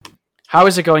How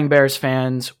is it going, Bears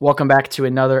fans? Welcome back to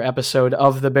another episode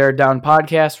of the Bear Down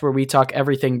Podcast, where we talk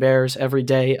everything Bears every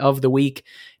day of the week.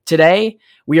 Today,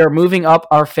 we are moving up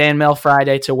our Fan Mail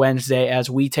Friday to Wednesday as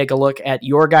we take a look at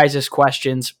your guys'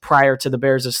 questions prior to the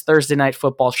Bears' Thursday Night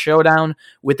Football showdown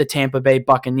with the Tampa Bay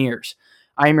Buccaneers.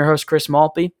 I am your host, Chris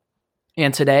Malpe,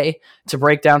 and today, to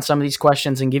break down some of these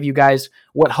questions and give you guys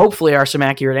what hopefully are some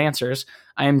accurate answers,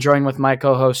 I am joined with my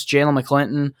co-host, Jalen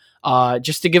McClinton.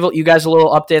 Just to give you guys a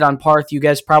little update on Parth, you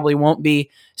guys probably won't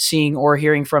be seeing or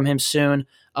hearing from him soon.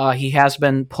 He has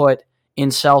been put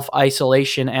in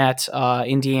self-isolation at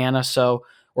Indiana, so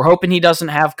we're hoping he doesn't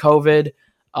have COVID.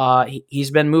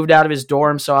 He's been moved out of his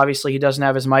dorm, so obviously he doesn't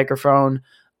have his microphone.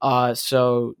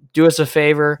 So do us a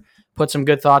favor, put some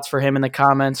good thoughts for him in the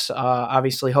comments.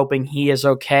 Obviously hoping he is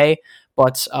okay.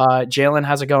 But Jalen,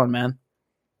 how's it going, man?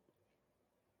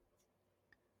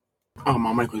 Oh,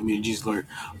 my mic was muted. Jesus Lord.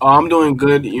 I'm doing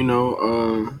good.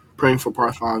 Praying for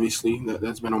Parth. Obviously,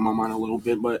 that's been on my mind a little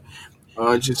bit. But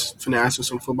just finna answer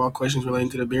some football questions relating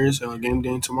to the Bears game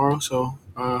day tomorrow. So,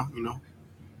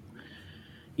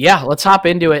 Yeah, let's hop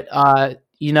into it.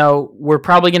 We're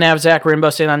probably going to have Zach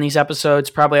Rimbos in on these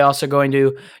episodes, probably also going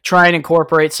to try and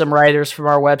incorporate some writers from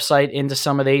our website into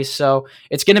some of these. So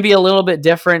it's going to be a little bit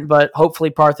different, but hopefully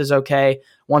Parth is okay.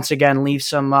 Once again, leave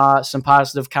some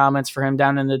positive comments for him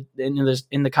down in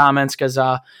the comments, because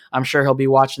I'm sure he'll be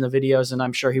watching the videos, and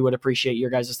I'm sure he would appreciate your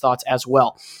guys' thoughts as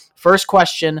well. First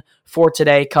question for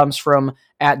today comes from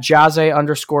at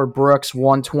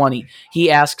Jaze_Brooks120.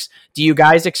 He asks, do you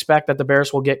guys expect that the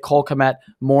Bears will get Cole Kmet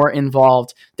more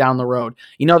involved down the road?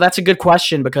 That's a good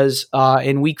question, because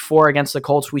in week 4 against the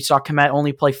Colts, we saw Kmet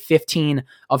only play 15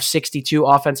 of 62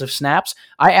 offensive snaps.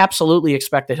 I absolutely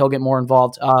expect that he'll get more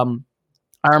involved.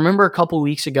 I remember a couple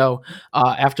weeks ago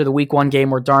after the week 1 game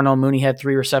where Darnell Mooney had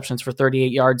 3 receptions for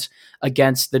 38 yards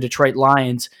against the Detroit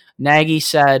Lions, Nagy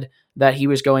said that he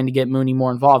was going to get Mooney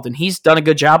more involved, and he's done a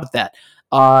good job with that.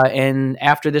 And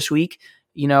after this week,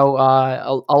 a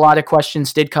lot of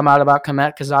questions did come out about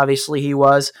Kmet, because obviously he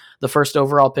was the first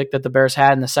overall pick that the Bears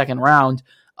had in the second round.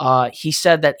 He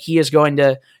said that he is going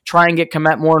to try and get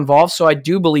Kmet more involved, so I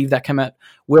do believe that Kmet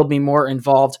will be more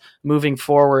involved moving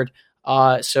forward.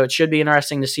 So it should be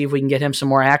interesting to see if we can get him some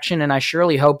more action, and I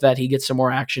surely hope that he gets some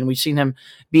more action. We've seen him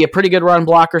be a pretty good run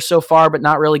blocker so far, but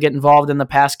not really get involved in the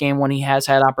pass game when he has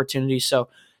had opportunities. So,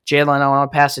 Jalen, I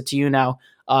want to pass it to you now.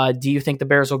 Do you think the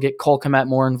Bears will get Cole Kmet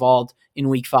more involved in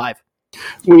week 5?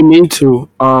 We need to.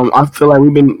 I feel like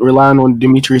we've been relying on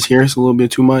Demetrius Harris a little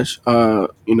bit too much.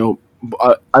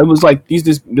 I was like, this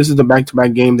is the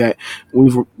back-to-back game that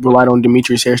we've relied on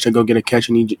Demetrius Harris to go get a catch,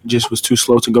 and he just was too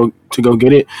slow to go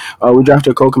get it. We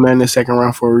drafted Cole Kmet in the second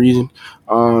round for a reason.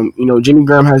 Jimmy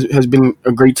Graham has been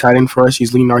a great tight end for us.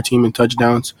 He's leading our team in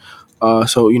touchdowns. I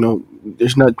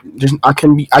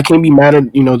can't be mad at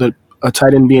a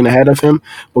tight end being ahead of him,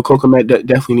 but Cole Kmet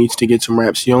definitely needs to get some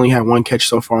reps. He only had 1 catch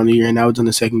so far in the year, and that was in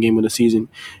the second game of the season,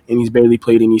 and he's barely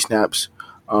played any snaps.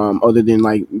 Other than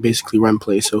basically run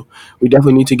play. So we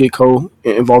definitely need to get Cole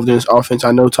involved in this offense.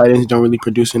 I know tight ends don't really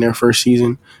produce in their first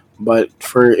season, but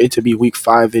for it to be week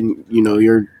 5 and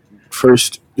your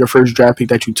first draft pick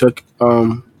that you took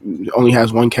only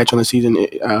has 1 catch on the season,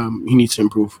 he needs to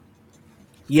improve.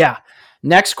 Yeah.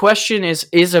 Next question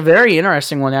is a very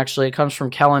interesting one, actually. It comes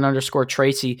from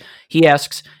Kellen_Tracy. He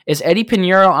asks, is Eddie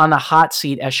Piñeiro on the hot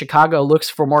seat as Chicago looks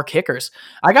for more kickers?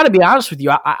 I got to be honest with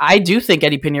you. I do think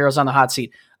Eddie Piñeiro's on the hot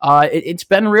seat. It's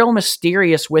been real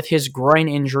mysterious with his groin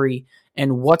injury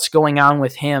and what's going on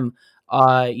with him.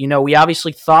 We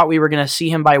obviously thought we were going to see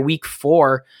him by week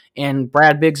 4, and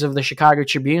Brad Biggs of the Chicago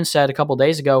Tribune said a couple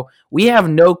days ago, we have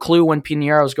no clue when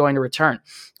Piñeiro is going to return.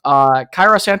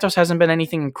 Cairo Santos hasn't been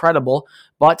anything incredible,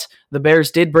 but the Bears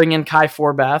did bring in Kai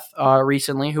Forbath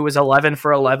recently, who was 11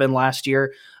 for 11 last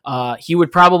year. He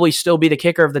would probably still be the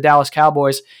kicker of the Dallas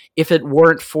Cowboys if it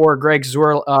weren't for Greg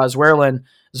Zuerlein,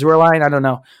 I don't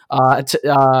know.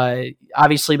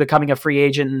 Obviously becoming a free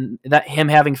agent, and that him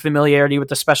having familiarity with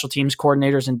the special teams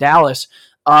coordinators in Dallas.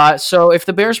 So if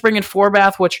the Bears bring in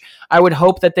Forbath, which I would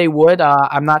hope that they would,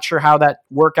 I'm not sure how that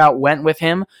workout went with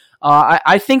him.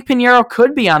 I think Piñeiro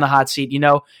could be on the hot seat.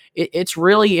 It's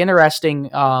really interesting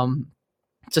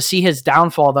to see his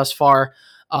downfall thus far.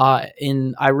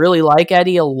 I really like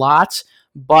Eddie a lot,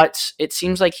 but it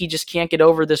seems like he just can't get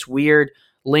over this weird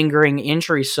lingering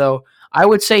injury. So I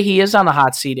would say he is on the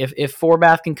hot seat. If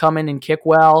Forbath can come in and kick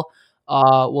well,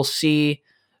 we'll see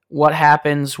what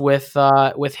happens with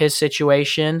his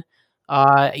situation.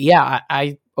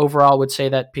 I overall would say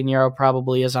that Piñeiro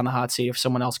probably is on the hot seat if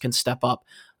someone else can step up.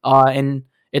 And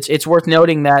it's worth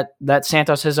noting that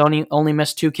Santos has only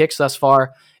missed 2 kicks thus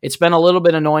far. It's been a little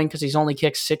bit annoying because he's only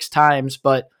kicked 6 times,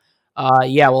 but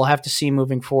yeah, we'll have to see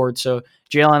moving forward. So,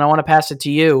 Jalen, I want to pass it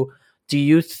to you. Do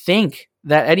you think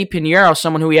that Eddie Pinheiro,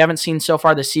 someone who we haven't seen so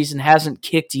far this season, hasn't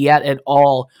kicked yet at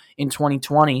all in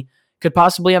 2020, could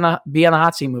possibly be on the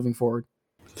hot seat moving forward?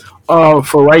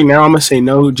 For right now, I'm gonna say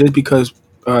no, just because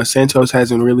Santos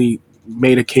hasn't really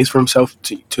made a case for himself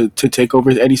to take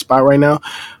over Eddie's spot right now.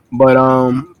 But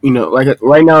like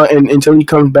right now, and until he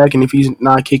comes back, and if he's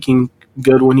not kicking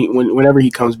good whenever he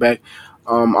comes back,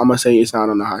 I'm gonna say it's not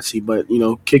on the hot seat. But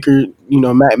kicker,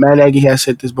 Matt Nagy has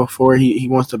said this before. He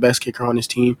wants the best kicker on his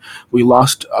team. We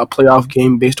lost a playoff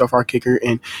game based off our kicker,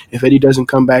 and if Eddie doesn't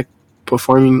come back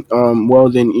performing well,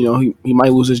 then he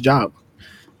might lose his job.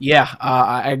 Yeah,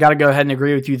 I got to go ahead and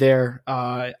agree with you there.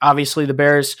 Obviously, the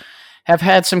Bears have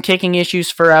had some kicking issues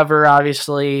forever.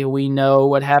 Obviously, we know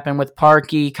what happened with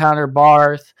Parkey, Connor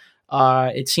Barth.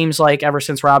 It seems like ever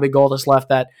since Robbie Gould has left,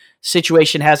 that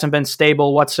situation hasn't been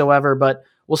stable whatsoever. But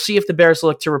we'll see if the Bears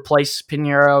look to replace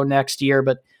Pinheiro next year.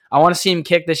 But I want to see him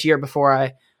kick this year before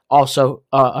I also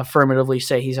affirmatively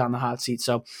say he's on the hot seat.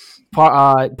 So,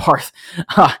 Parth.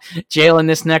 Jalen,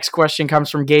 this next question comes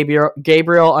from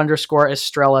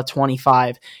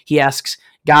Gabriel_Estrella25. He asks,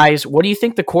 guys, what do you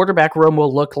think the quarterback room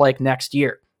will look like next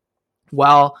year?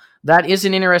 Well, that is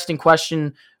an interesting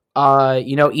question.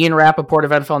 Ian Rappaport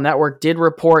of NFL Network did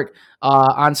report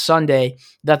on Sunday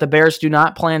that the Bears do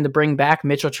not plan to bring back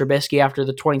Mitchell Trubisky after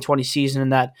the 2020 season,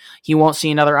 and that he won't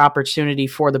see another opportunity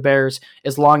for the Bears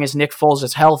as long as Nick Foles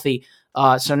is healthy.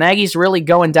 So Nagy's really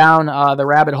going down the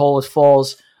rabbit hole with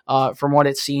Foles from what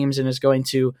it seems, and is going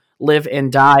to live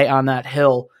and die on that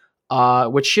hill,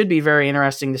 which should be very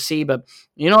interesting to see. But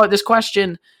you know what, this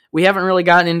question, we haven't really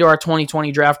gotten into our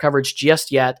 2020 draft coverage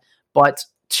just yet, but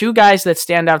 2 guys that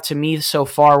stand out to me so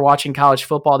far watching college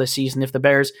football this season, if the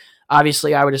Bears,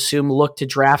 obviously I would assume, look to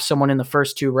draft someone in the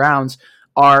first 2 rounds,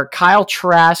 are Kyle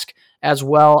Trask as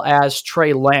well as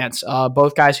Trey Lance,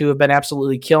 both guys who have been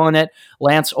absolutely killing it.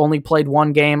 Lance only played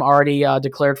 1 game, already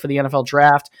declared for the NFL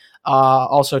draft.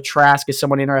 Also, Trask is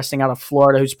someone interesting out of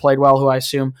Florida who's played well, who I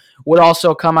assume would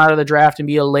also come out of the draft and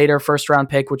be a later first-round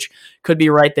pick, which could be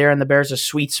right there in the Bears'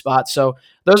 sweet spot. So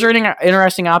those are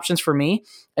interesting options for me.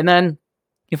 And then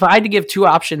if I had to give 2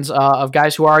 options of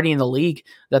guys who are already in the league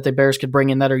that the Bears could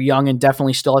bring in that are young and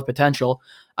definitely still have potential,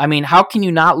 I mean, how can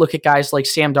you not look at guys like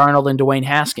Sam Darnold and Dwayne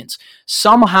Haskins?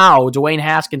 Somehow, Dwayne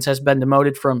Haskins has been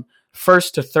demoted from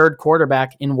first to third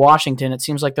quarterback in Washington. It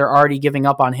seems like they're already giving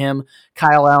up on him.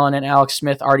 Kyle Allen and Alex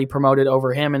Smith already promoted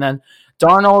over him. And then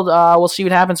Darnold, we'll see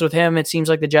what happens with him. It seems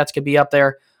like the Jets could be up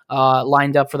there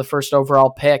lined up for the first overall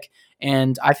pick.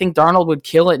 And I think Darnold would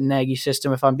kill it in Nagy's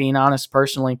system, if I'm being honest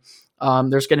personally.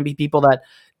 There's going to be people that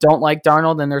don't like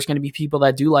Darnold, and there's going to be people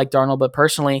that do like Darnold, but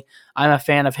personally, I'm a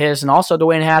fan of his. And also,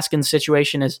 Dwayne Haskins'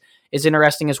 situation is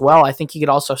interesting as well. I think he could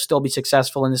also still be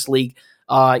successful in this league.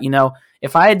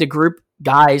 If I had to group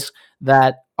guys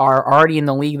that are already in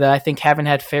the league that I think haven't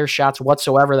had fair shots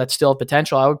whatsoever that still have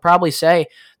potential, I would probably say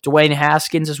Dwayne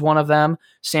Haskins is one of them.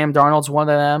 Sam Darnold's one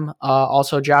of them.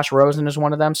 Also, Josh Rosen is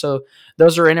one of them. So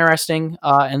those are interesting.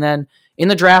 And then in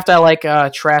the draft, I like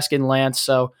Trask and Lance.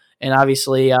 And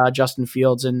obviously, Justin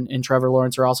Fields and Trevor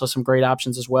Lawrence are also some great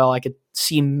options as well. I could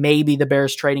see maybe the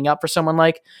Bears trading up for someone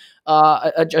like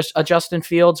a Justin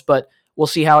Fields, but we'll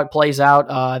see how it plays out.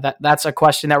 That's a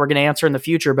question that we're going to answer in the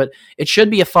future, but it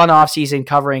should be a fun offseason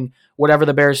covering whatever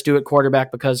the Bears do at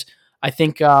quarterback, because I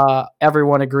think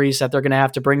everyone agrees that they're going to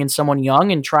have to bring in someone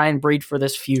young and try and breed for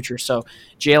this future. So,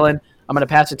 Jalen, I'm going to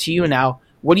pass it to you now.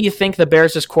 What do you think the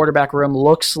Bears' quarterback room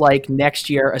looks like next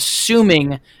year,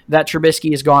 assuming that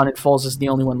Trubisky is gone and Foles is the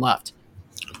only one left?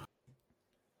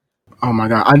 Oh my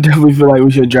God, I definitely feel like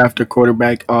we should draft a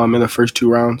quarterback in the first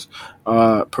 2 rounds,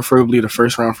 preferably the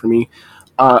first round for me.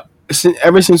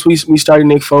 Ever since we started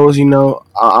Nick Foles,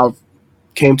 I've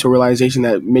came to a realization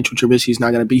that Mitchell Trubisky is not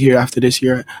going to be here after this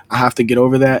year. I have to get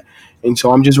over that, and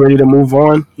so I'm just ready to move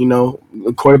on.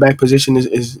 The quarterback position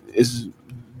is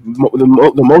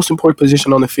the most important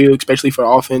position on the field, especially for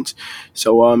offense.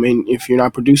 So, and if you're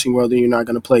not producing well, then you're not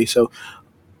going to play. So,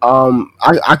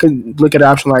 I could look at an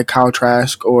option like Kyle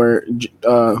Trask or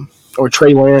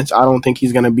Trey Lance. I don't think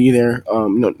he's going to be there.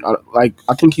 I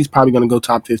think he's probably going to go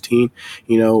top 15.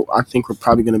 I think we're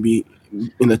probably going to be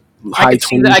in the high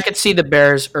 20s. I could see the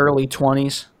Bears early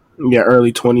 20s. Yeah,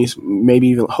 early 20s, maybe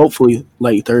even hopefully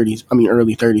late 30s.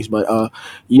 Early 30s. But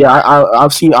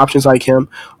I've seen options like him.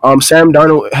 Sam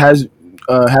Darnold has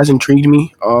has intrigued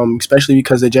me, especially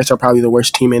because the Jets are probably the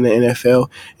worst team in the NFL,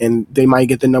 and they might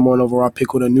get the number one overall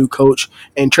pick with a new coach.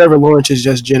 And Trevor Lawrence is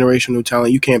just generational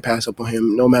talent. You can't pass up on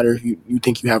him, no matter if you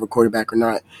think you have a quarterback or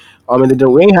not. And the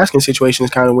Dwayne Haskins situation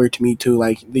is kind of weird to me too.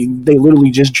 Like they literally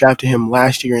just drafted him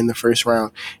last year in the first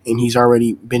round, and he's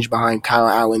already benched behind Kyle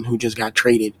Allen, who just got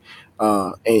traded,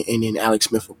 and then Alex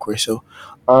Smith, of course. So,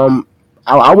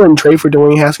 I wouldn't trade for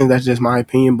Dwayne Haskins. That's just my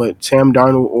opinion. But Sam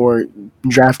Darnold or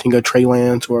drafting a Trey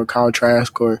Lance or a Kyle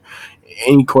Trask or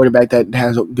any quarterback that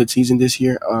has a good season this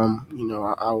year,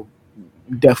 I'll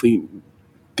definitely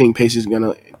think Pace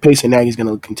and Nagy's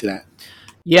gonna look into that.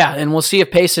 Yeah, and we'll see if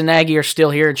Pace and Nagy are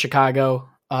still here in Chicago.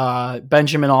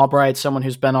 Benjamin Albright, someone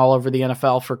who's been all over the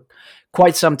NFL for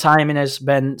quite some time and has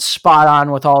been spot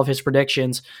on with all of his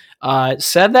predictions,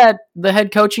 said that the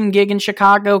head coaching gig in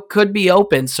Chicago could be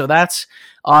open. So that's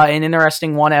an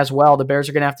interesting one as well. The Bears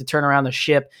are going to have to turn around the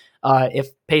ship if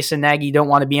Pace and Nagy don't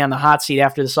want to be on the hot seat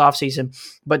after this offseason.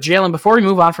 But Jalen, before we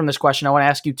move on from this question, I want to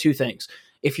ask you two things.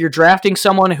 If you're drafting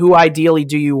someone, who ideally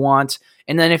do you want?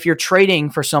 And then if you're trading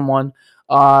for someone,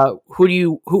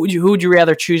 who would you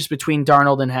rather choose between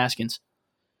Darnold and Haskins?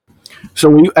 So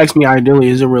when you ask me ideally,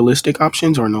 is it realistic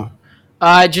options or no?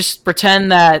 Just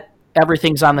pretend that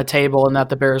everything's on the table and that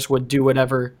the Bears would do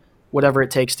whatever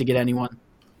it takes to get anyone.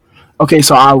 Okay,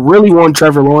 so I really want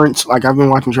Trevor Lawrence. Like I've been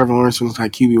watching Trevor Lawrence since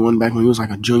like QB1 back when he was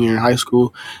like a junior in high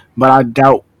school, but I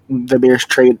doubt the Bears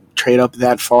trade up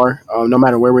that far, no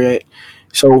matter where we're at.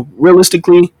 So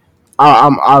realistically,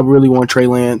 I really want Trey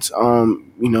Lance.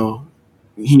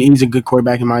 He's a good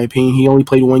quarterback in my opinion. He only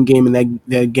played one game, and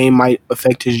that game might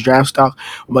affect his draft stock.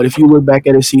 But if you look back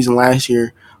at his season last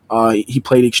year, he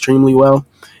played extremely well.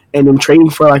 And then trading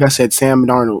for, like I said, Sam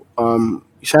Darnold.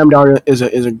 Sam Darnold is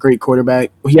a great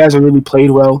quarterback. He hasn't really played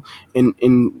well in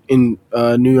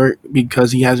New York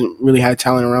because he hasn't really had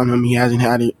talent around him. He hasn't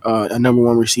had a number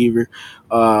one receiver.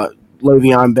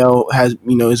 Le'Veon Bell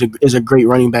is a great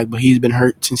running back, but he's been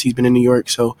hurt since he's been in New York.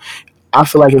 So I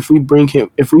feel like if we bring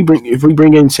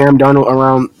in Sam Darnold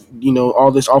around, all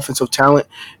this offensive talent,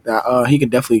 he could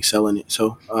definitely excel in it.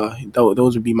 So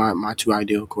those would be my two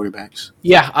ideal quarterbacks.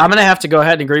 Yeah, I'm gonna have to go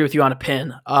ahead and agree with you on a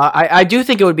pin. I do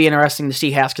think it would be interesting to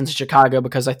see Haskins in Chicago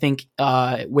because I think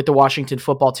with the Washington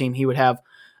football team he would have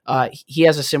he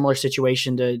has a similar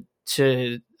situation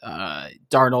to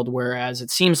Darnold, whereas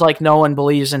it seems like no one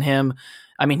believes in him.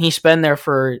 I mean, he's been there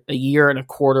for a year and a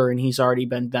quarter and he's already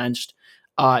been benched.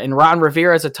 And Ron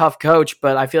Rivera is a tough coach,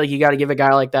 but I feel like you got to give a guy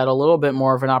like that a little bit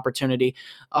more of an opportunity.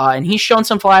 And he's shown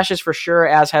some flashes for sure,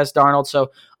 as has Darnold.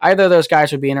 So either of those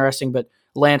guys would be interesting, but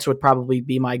Lance would probably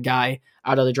be my guy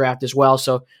out of the draft as well.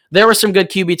 So there was some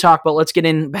good QB talk, but let's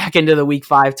get back into the Week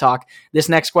 5 talk. This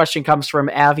next question comes from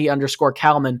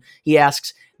Avi_Kalman. He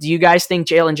asks, do you guys think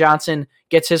Jalen Johnson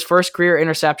gets his first career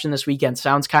interception this weekend?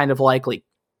 Sounds kind of likely.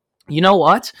 You know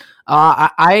what?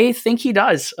 I think he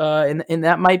does, and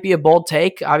that might be a bold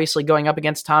take, obviously going up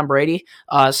against Tom Brady,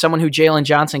 someone who Jalen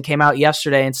Johnson came out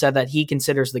yesterday and said that he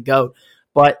considers the GOAT.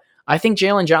 But I think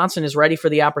Jalen Johnson is ready for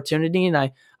the opportunity, and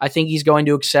I think he's going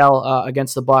to excel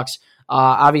against the Bucs.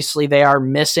 Obviously, they are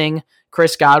missing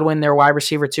Chris Godwin, their wide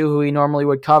receiver, too, who he normally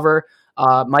would cover.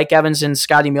 Mike Evans and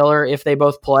Scotty Miller, if they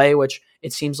both play, which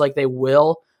it seems like they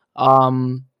will.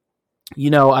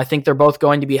 I think they're both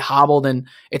going to be hobbled, and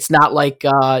it's not like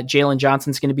Jalen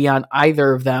Johnson's going to be on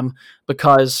either of them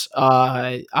because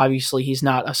obviously he's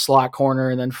not a slot corner,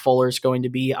 and then Fuller's going to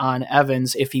be on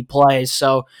Evans if he plays.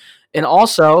 So, and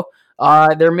also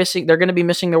they're going to be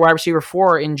missing their wide receiver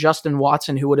 4 in Justin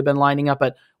Watson, who would have been lining up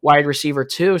at wide receiver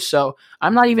 2. So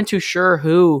I'm not even too sure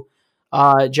who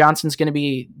Johnson's going to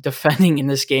be defending in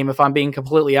this game. If I'm being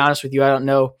completely honest with you, I don't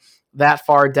know that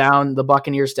far down the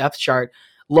Buccaneers depth chart.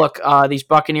 Look, these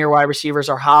Buccaneer wide receivers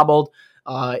are hobbled.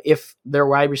 If their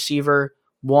wide receiver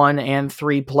 1 and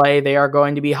 3 play, they are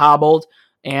going to be hobbled.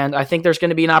 And I think there's going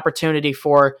to be an opportunity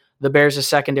for the Bears'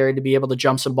 secondary to be able to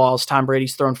jump some balls. Tom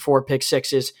Brady's thrown 4 pick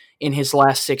sixes in his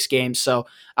last 6 games. So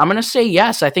I'm going to say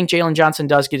yes. I think Jalen Johnson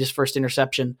does get his first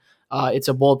interception. It's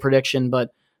a bold prediction,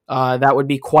 but that would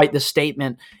be quite the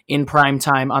statement in prime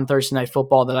time on Thursday Night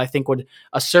Football that I think would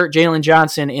assert Jalen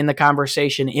Johnson in the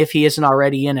conversation if he isn't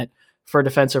already in it for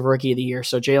Defensive Rookie of the Year.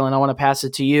 So, Jalen, I want to pass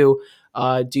it to you.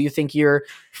 Do you think your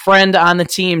friend on the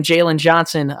team, Jalen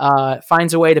Johnson,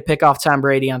 finds a way to pick off Tom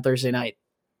Brady on Thursday night?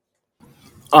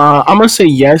 I'm gonna say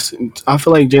yes. I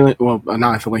feel like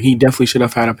I feel like he definitely should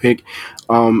have had a pick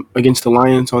against the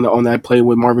Lions on that play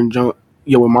with Marvin Jones.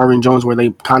 Yeah, with Marvin Jones, where they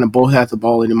kind of both had the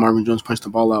ball, and then Marvin Jones punched the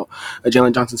ball out of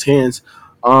Jalen Johnson's hands.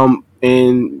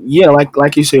 And yeah,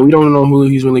 like you said, we don't know who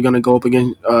he's really going to go up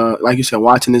against. Like you said,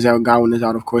 Watson is out, Godwin is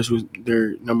out. Of course, who's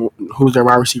their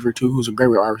wide receiver too, who's a great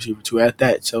wide receiver too at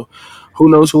that. So, who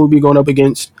knows who we'll be going up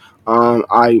against?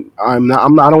 I don't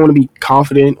want to be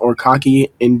confident or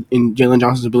cocky in Jalen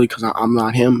Johnson's ability because I'm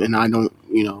not him, and I don't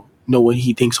know what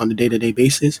he thinks on the day-to-day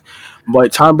basis.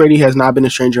 But Tom Brady has not been a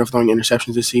stranger of throwing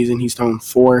interceptions this season. He's thrown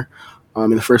 4 in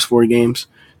the first 4 games.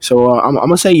 So I'm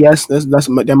gonna say yes.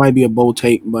 That might be a bold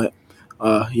take, but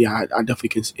yeah, I definitely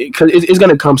can because it's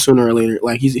gonna come sooner or later.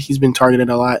 Like he's been targeted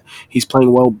a lot. He's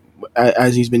playing well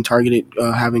as he's been targeted,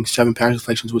 having 7 pass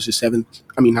deflections, which is second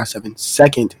in the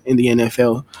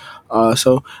NFL.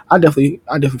 So I definitely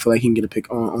feel like he can get a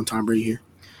pick on Tom Brady here.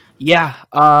 Yeah,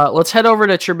 let's head over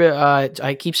to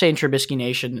I keep saying Trubisky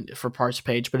Nation for Parth's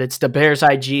page, but it's the Bears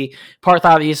IG. Parth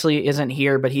obviously isn't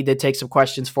here, but he did take some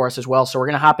questions for us as well. So we're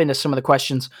going to hop into some of the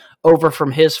questions over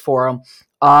from his forum.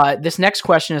 This next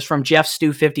question is from Jeff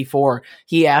Stu 54.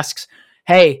 He asks,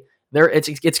 "Hey,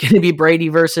 it's going to be Brady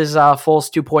versus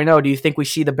Foles 2.0. Do you think we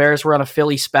see the Bears run a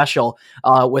Philly special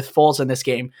with Foles in this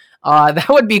game?" That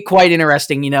would be quite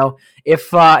interesting.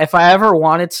 If I ever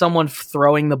wanted someone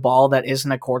throwing the ball that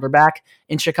isn't a quarterback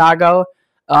in Chicago,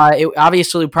 it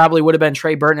obviously probably would have been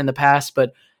Trey Burton in the past,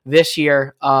 but this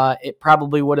year it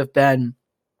probably would have been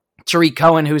Tariq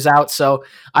Cohen, who's out. So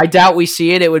I doubt we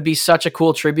see it. It would be such a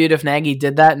cool tribute if Nagy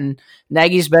did that. And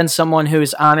Nagy's been someone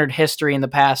who's honored history in the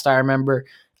past. I remember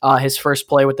his first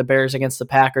play with the Bears against the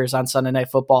Packers on Sunday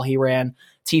Night Football. He ran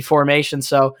T formation.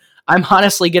 So I'm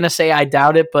honestly going to say I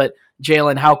doubt it, but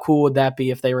Jalen, how cool would that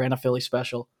be if they ran a Philly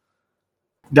special?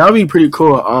 That would be pretty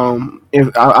cool.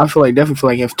 If I definitely feel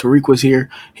like if Tariq was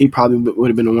here, he probably would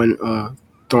have been the one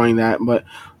throwing that. But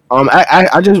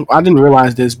I didn't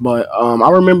realize this, but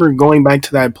I remember going back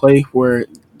to that play where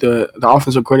the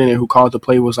offensive coordinator who called the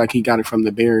play was like he got it from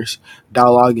the Bears.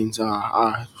 Dow Loggins.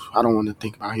 I don't want to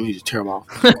think about him. He's a terrible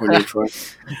offensive coordinator for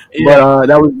us. Yeah.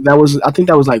 But that was I think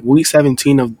that was like week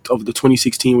 17 of the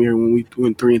 2016 year when we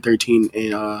went 3-13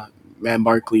 and Matt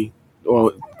Barkley.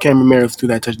 Well, Cameron Meredith threw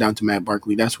that touchdown to Matt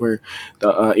Barkley. That's where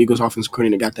the Eagles offensive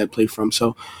coordinator got that play from.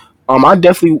 So I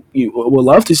definitely would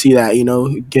love to see that.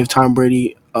 Give Tom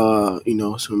Brady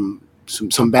some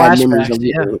bad memories of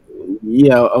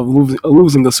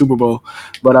losing the Super Bowl.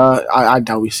 But I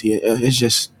doubt we see it.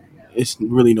 It's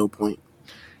really no point.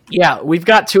 Yeah, we've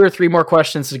got 2 or 3 more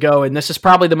questions to go, and this is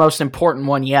probably the most important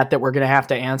one yet that we're going to have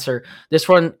to answer. This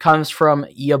one comes from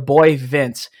ya boy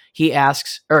Vince. He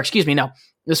asks,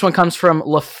 this one comes from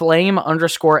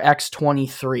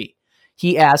LaFlame_X23.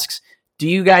 He asks, do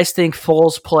you guys think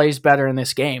Foles plays better in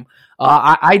this game?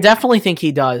 I definitely think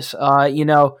he does. I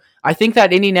think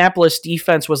that Indianapolis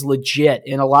defense was legit,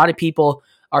 and a lot of people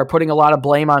are putting a lot of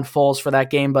blame on Foles for that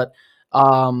game, but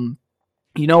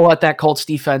you know what? That Colts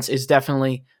defense is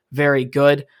definitely very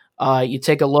good. You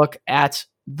take a look at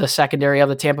the secondary of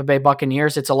the Tampa Bay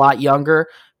Buccaneers. It's a lot younger.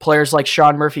 Players like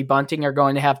Sean Murphy-Bunting are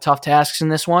going to have tough tasks in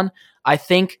this one. I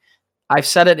think I've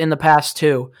said it in the past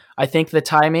too. I think the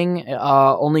timing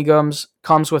only comes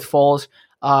with Foles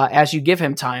as you give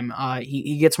him time.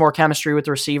 He gets more chemistry with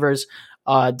the receivers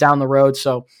down the road.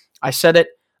 So I said it,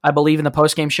 I believe, in the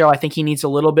postgame show. I think he needs a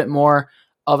little bit more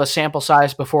of a sample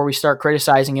size before we start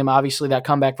criticizing him. Obviously, that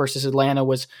comeback versus Atlanta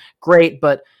was great,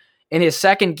 but in his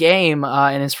second game,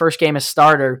 in his first game as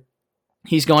starter,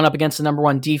 he's going up against the number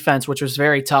 1 defense, which was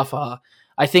very tough. I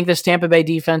think this Tampa Bay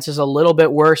defense is a little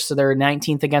bit worse, so they're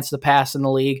 19th against the pass in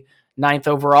the league, 9th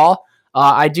overall.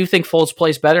 I do think Foles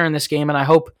plays better in this game, and I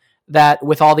hope that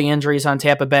with all the injuries on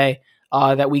Tampa Bay,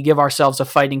 that we give ourselves a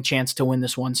fighting chance to win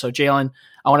this one. So, Jalen,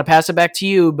 I want to pass it back to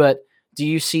you, but do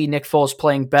you see Nick Foles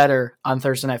playing better on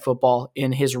Thursday Night Football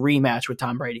in his rematch with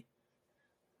Tom Brady?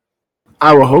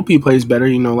 I will hope he plays better.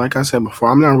 Like I said before,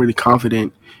 I'm not really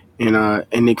confident in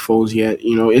Nick Foles yet.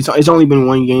 It's only been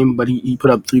 1 game, but he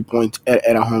put up 3 points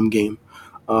at a home game.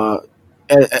 As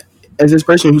this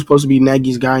person who's supposed to be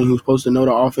Nagy's guy and who's supposed to know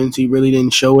the offense, he really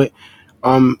didn't show it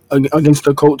against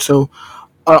the Colts. So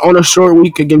on a short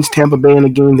week against Tampa Bay in a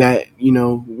game that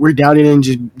we're doubted in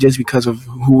just because of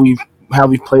how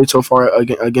we've played so far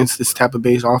against this Tampa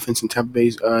Bay's offense and Tampa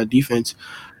Bay's defense,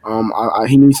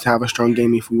 he needs to have a strong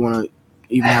game if we want to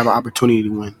even have an opportunity to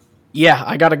win. Yeah,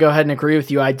 I got to go ahead and agree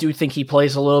with you. I do think he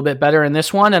plays a little bit better in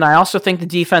this one, and I also think the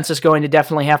defense is going to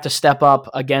definitely have to step up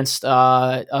against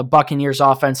a Buccaneers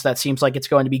offense that seems like it's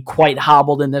going to be quite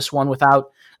hobbled in this one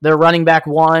without their running back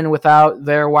 1, without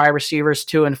their wide receivers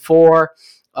 2 and 4,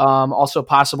 also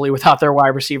possibly without their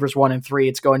wide receivers 1 and 3.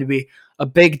 It's going to be a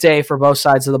big day for both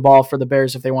sides of the ball for the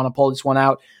Bears if they want to pull this one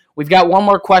out. we've got one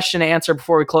more question to answer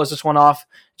before we close this one off,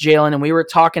 Jalen, and we were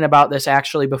talking about this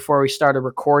actually before we started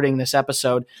recording this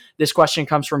episode. This question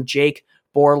comes from Jake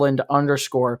Borland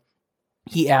 _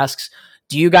 He asks,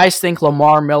 do you guys think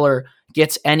Lamar Miller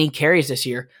gets any carries this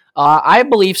year? I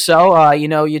believe so.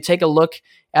 You take a look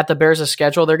at the Bears'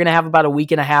 schedule. They're going to have about a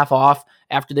week and a half off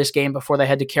after this game before they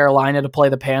head to Carolina to play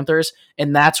the Panthers,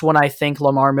 and that's when I think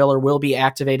Lamar Miller will be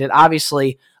activated.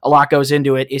 Obviously, a lot goes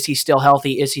into it. Is he still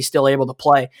healthy? Is he still able to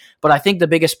play? But I think the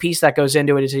biggest piece that goes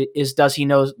into it is does he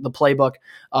know the playbook?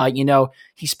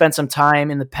 He spent some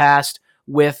time in the past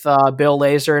with Bill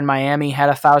Lazor in Miami, had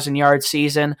a 1,000-yard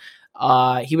season.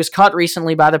 He was cut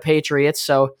recently by the Patriots,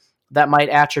 so that might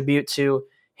attribute to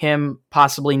him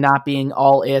possibly not being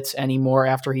all it anymore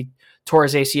after he tore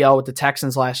his ACL with the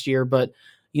Texans last year. But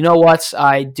you know what?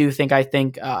 I do think that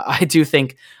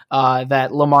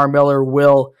Lamar Miller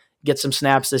will get some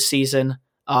snaps this season.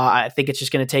 I think it's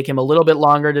just going to take him a little bit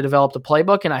longer to develop the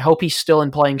playbook, and I hope he's still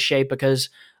in playing shape because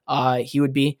he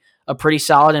would be a pretty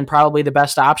solid and probably the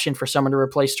best option for someone to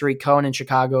replace Tariq Cohen in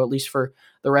Chicago, at least for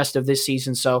the rest of this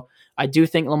season. So I do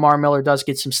think Lamar Miller does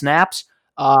get some snaps.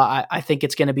 I think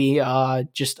it's going to be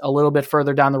just a little bit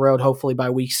further down the road, hopefully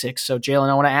by week 6. So, Jalen,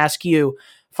 I want to ask you,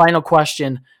 final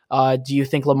question. Do you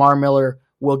think Lamar Miller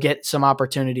will get some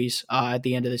opportunities at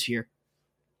the end of this year?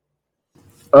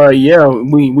 Yeah,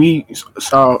 we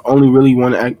saw only really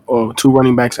two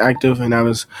running backs active, and that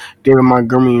was David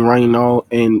Montgomery and Ryan Nall,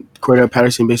 and Cordell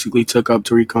Patterson basically took up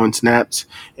Tariq Cohen snaps,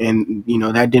 and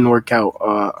that didn't work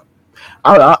out.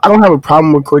 I don't have a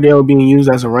problem with Cordell being used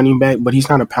as a running back, but he's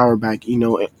not a power back.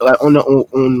 Like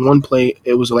on one play,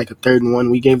 it was like a 3rd and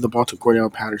 1. We gave the ball to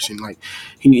Cordell Patterson. Like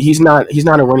he's not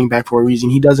a running back for a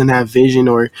reason. He doesn't have vision,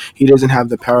 or he doesn't have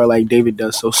the power like David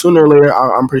does. So sooner or later,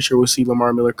 I'm pretty sure we'll see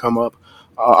Lamar Miller come up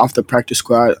off the practice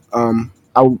squad.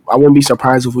 I wouldn't be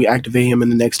surprised if we activate him in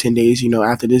the next 10 days.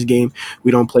 After this game,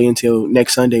 we don't play until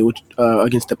next Sunday, which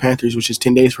against the Panthers, which is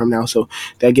 10 days from now. So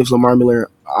that gives Lamar Miller an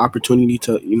opportunity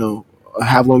to,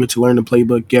 have longer to learn the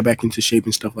playbook, get back into shape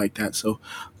and stuff like that. So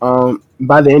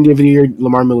by the end of the year,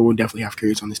 Lamar Miller will definitely have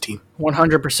carries on this team.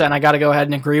 100%. I got to go ahead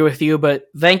and agree with you, but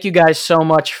thank you guys so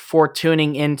much for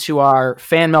tuning into our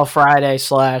Fan Mail Friday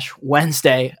 /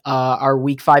 Wednesday, our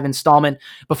Week 5 installment.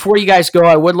 Before you guys go,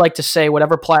 I would like to say,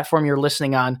 whatever platform you're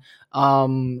listening on,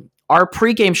 our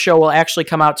pregame show will actually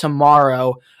come out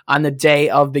tomorrow on the day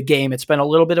of the game. It's been a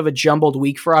little bit of a jumbled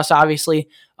week for us, obviously.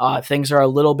 Things are a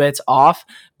little bit off,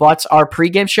 but our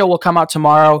pregame show will come out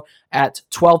tomorrow at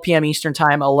 12 p.m. Eastern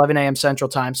Time, 11 a.m. Central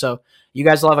Time. So you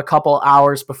guys will have a couple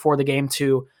hours before the game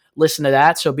to listen to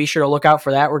that. So be sure to look out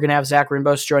for that. We're going to have Zach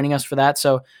Rinbos joining us for that.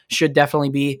 So should definitely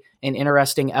be an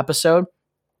interesting episode.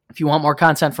 If you want more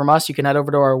content from us, you can head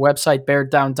over to our website,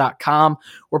 beardown.com.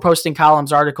 We're posting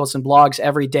columns, articles, and blogs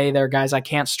every day there, guys. I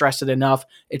can't stress it enough.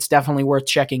 It's definitely worth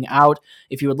checking out.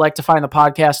 If you would like to find the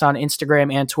podcast on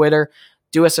Instagram and Twitter,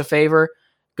 do us a favor.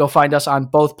 Go find us on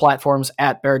both platforms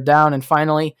at Bear Down. And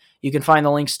finally, you can find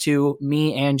the links to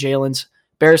me and Jalen's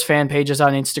Bears fan pages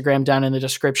on Instagram down in the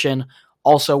description.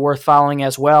 Also worth following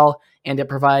as well. And it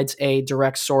provides a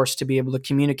direct source to be able to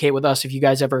communicate with us. If you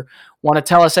guys ever want to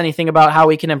tell us anything about how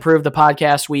we can improve the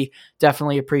podcast, we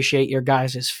definitely appreciate your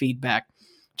guys' feedback.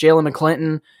 Jalen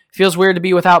McClinton, feels weird to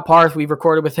be without Parth. We've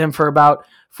recorded with him for about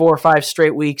 4 or 5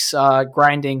 straight weeks,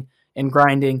 grinding.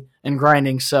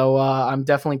 So I'm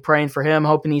definitely praying for him,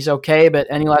 hoping he's okay. But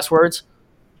any last words?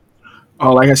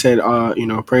 Oh, like I said,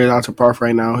 prayers out to Parth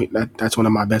right now. That's one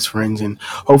of my best friends, and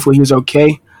hopefully he's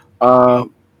okay.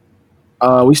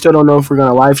 We still don't know if we're going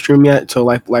to live stream yet. So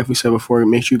like we said before,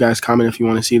 make sure you guys comment if you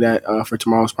want to see that for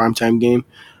tomorrow's primetime game.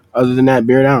 Other than that,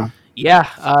 bear down. Yeah,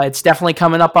 it's definitely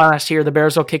coming up on us here. The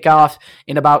Bears will kick off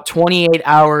in about 28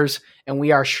 hours, and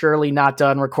we are surely not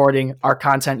done recording our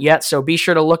content yet. So be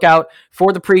sure to look out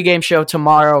for the pregame show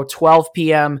tomorrow, 12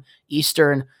 p.m.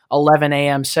 Eastern, 11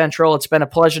 a.m. Central. It's been a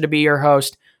pleasure to be your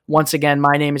host. Once again,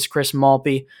 my name is Chris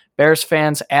Malpe. Bears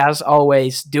fans, as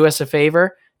always, do us a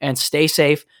favor and stay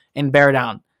safe and bear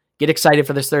down. Get excited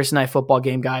for this Thursday night football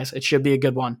game, guys. It should be a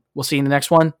good one. We'll see you in the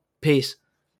next one. Peace.